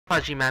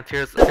Prodigy Math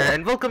here,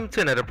 and welcome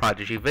to another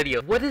Prodigy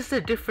video. What is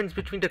the difference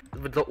between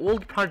the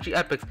old Prodigy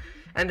epics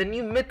and the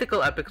new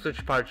mythical epics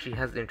which Prodigy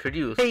has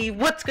introduced? Hey,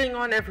 what's going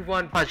on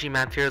everyone? Prodigy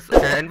Math here,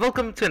 and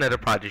welcome to another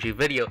Prodigy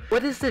video.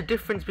 What is the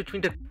difference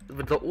between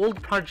the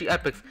old Prodigy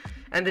epics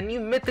and the new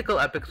mythical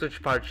epics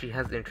which Prodigy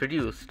has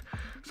introduced?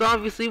 So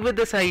obviously with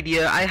this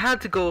idea, I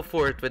had to go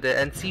forth with it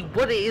and see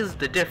what is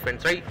the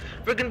difference, right?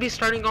 We're going to be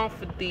starting off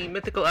with the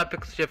mythical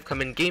epics which have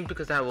come in game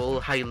because that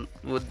will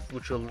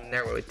which will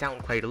narrow it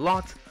down quite a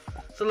lot.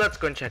 So let's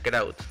go and check it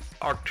out.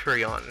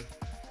 Arcturion.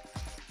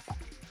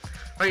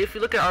 Alright, if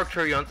you look at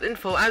Arcturion's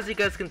info, as you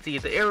guys can see,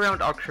 the air around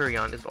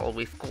Arcturion is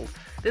always cold.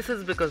 This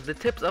is because the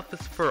tips of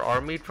his fur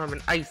are made from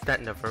an ice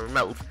that never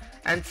melts.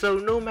 And so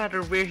no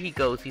matter where he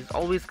goes, he's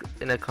always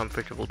in a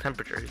comfortable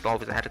temperature. He's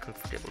always at a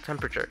comfortable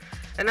temperature.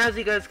 And as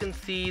you guys can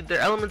see, their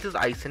element is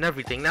ice and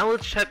everything. Now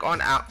let's check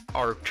on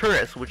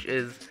Arcturus, which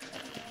is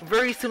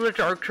very similar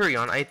to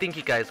Arcturion. I think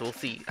you guys will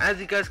see.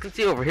 As you guys can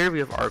see over here, we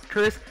have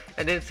Arcturus,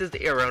 and then it says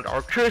the air around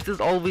Arcturus is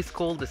always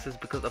cold. This is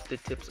because of the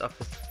tips of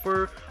his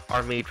fur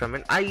are made from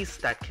an ice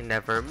that can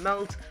never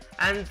melt.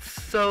 And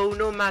so,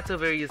 no matter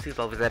where he is, he's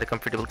always at a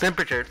comfortable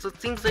temperature. So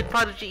it seems like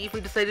Prodigy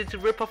even decided to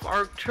rip off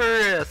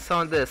Arcturus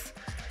on this.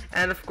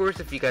 And of course,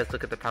 if you guys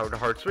look at the power to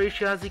hearts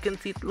ratio, as you can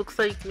see, it looks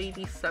like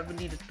maybe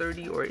 70 to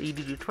 30 or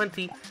 80 to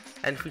 20.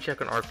 And if we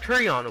check on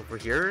Arcturion over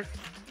here,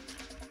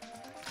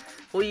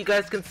 what you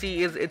guys can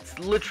see is it's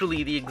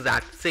literally the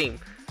exact same.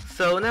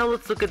 So now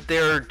let's look at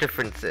their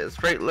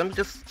differences, right?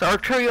 So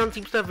Arcturion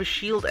seems to have a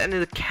shield and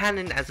a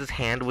cannon as his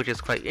hand, which is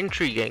quite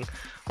intriguing.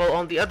 While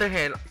on the other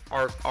hand,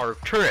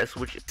 Arcturus,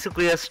 which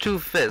basically has two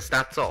fists,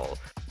 that's all.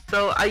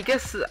 So I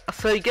guess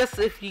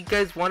if you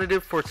guys wanted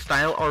it for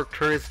style,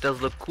 Arcturus does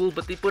look cool,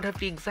 but they both have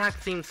the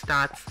exact same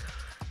stats.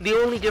 The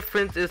only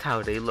difference is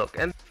how they look.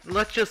 And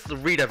let's just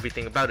read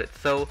everything about it.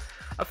 So,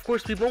 of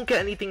course, we won't get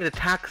anything in the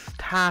tasks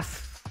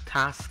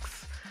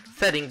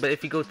setting, but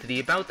if you go to the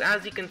about,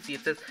 as you can see,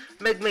 it says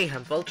Meg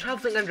Mayhem. While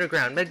traveling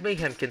underground, Meg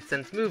Mayhem can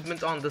sense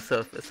movement on the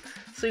surface,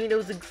 so he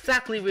knows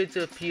exactly where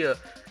to appear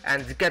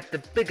and get the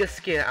biggest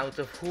scare out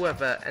of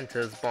whoever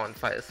enters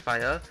Bonfire's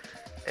fire.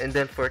 And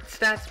then for its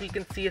stats, we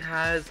can see it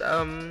has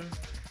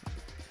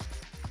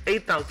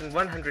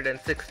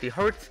 8,160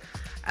 hearts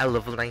at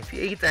level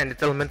 98, and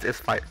its element is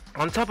fire.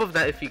 On top of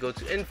that, if you go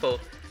to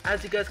info,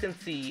 as you guys can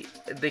see,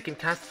 they can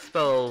cast the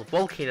spell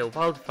Volcano,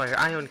 Wildfire,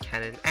 Ion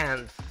Cannon,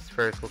 and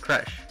Spherical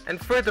Crush. And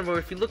furthermore,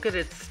 if you look at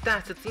its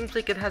stats, it seems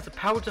like it has a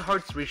power to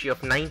hearts ratio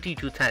of 90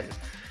 to 10.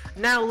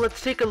 Now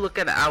let's take a look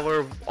at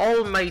our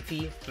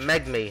almighty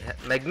Meg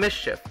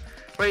Mischief.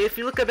 Right, if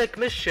you look at Meg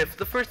Mischief,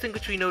 the first thing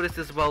which we notice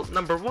is, well,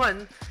 number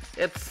one,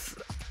 its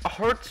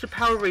hearts to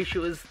power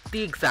ratio is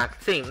the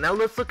exact same. Now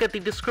let's look at the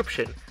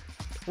description.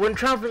 When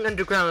traveling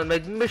underground,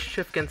 Meg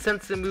Mischief can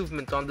sense the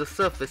movement on the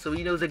surface, so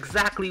he knows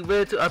exactly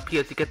where to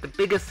appear to get the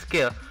biggest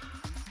scare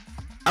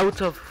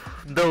out of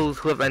those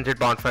who have entered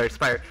Bonfire's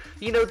fire.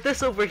 You know,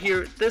 this over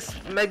here, this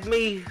Meg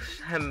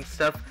Mayhem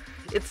stuff,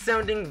 it's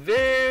sounding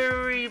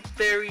very,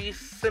 very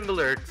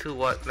similar to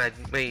what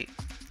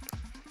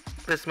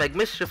this Meg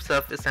Mischief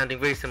stuff is sounding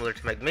very similar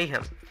to Meg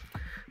Mayhem.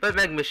 But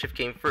Meg Mischief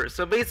came first,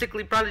 so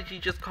basically Prodigy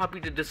just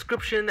copied the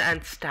description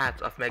and stats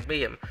of Meg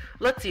Mayhem.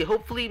 Let's see,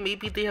 hopefully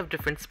maybe they have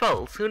different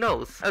spells, who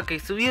knows? Okay,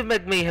 so we have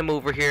Meg Mayhem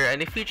over here,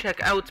 and if you check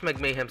out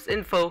Meg Mayhem's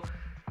info,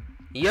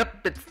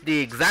 yep, it's the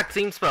exact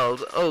same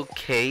spells.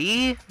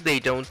 Okay, they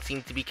don't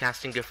seem to be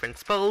casting different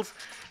spells.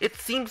 It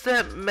seems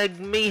that Meg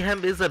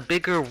Mayhem is a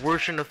bigger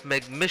version of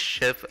Meg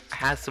Mischief,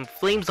 has some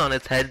flames on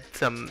its head,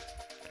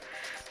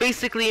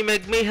 Basically,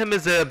 Meg Mayhem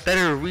is a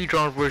better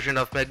redrawn version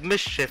of Meg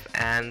Mischief,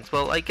 and,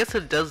 well, I guess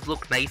it does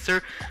look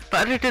nicer,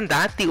 but other than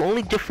that, the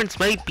only difference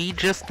might be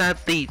just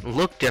that they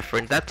look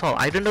different, that's all.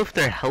 I don't know if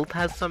their health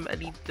has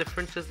any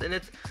differences in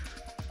it,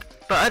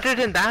 but other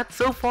than that,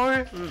 so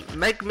far,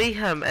 Meg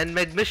Mayhem and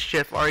Meg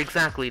Mischief are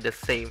exactly the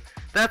same.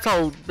 That's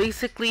all.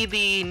 Basically,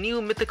 the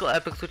new mythical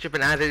epics which have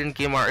been added in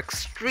game are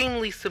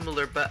extremely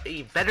similar, but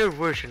a better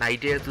version, I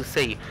dare to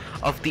say,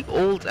 of the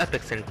old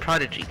epics in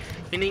Prodigy.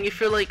 Meaning,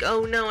 if you're like,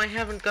 oh no, I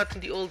haven't gotten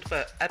the old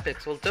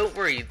epics, well, don't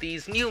worry.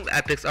 These new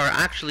epics are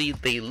actually,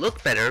 they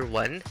look better,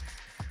 1.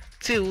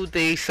 2,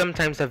 they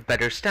sometimes have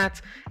better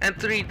stats, and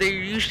 3, they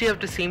usually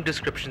have the same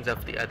descriptions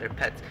of the other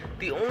pets.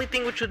 The only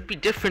thing which would be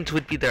different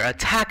would be their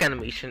attack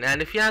animation,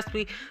 and if you ask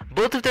me,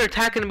 both of their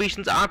attack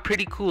animations are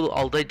pretty cool,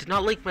 although I do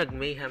not like Meg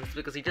Mayhem's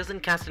because he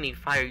doesn't cast any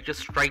fire, he just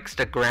strikes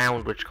the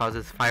ground, which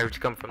causes fire to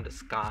come from the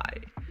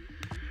sky.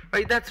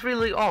 Right, that's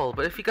really all,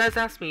 but if you guys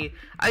ask me,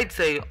 I'd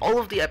say all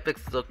of the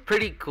epics look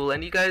pretty cool,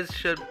 and you guys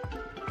should...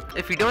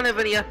 If you don't have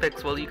any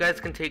epics, well, you guys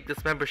can take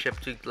this membership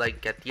to,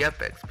 like, get the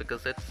epics,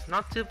 because it's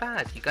not too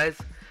bad. You guys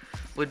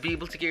would be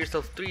able to get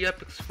yourself 3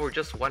 epics for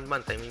just 1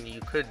 month. I mean,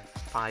 you could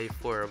buy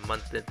for a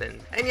month and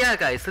then... And yeah,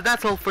 guys, so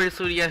that's all for this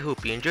video. I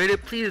hope you enjoyed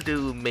it. Please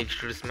do make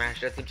sure to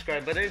smash that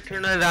subscribe button,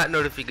 turn on that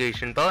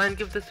notification bell, and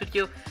give this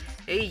video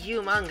a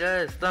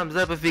humongous thumbs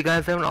up if you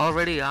guys haven't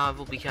already. I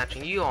will be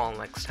catching you all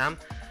next time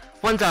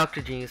one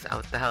Dr. Genius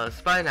out the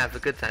house. Bye and have a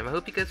good time. I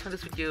hope you guys found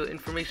this video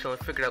informational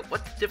and figured out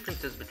what the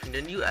differences between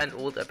the new and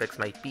old epics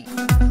might be.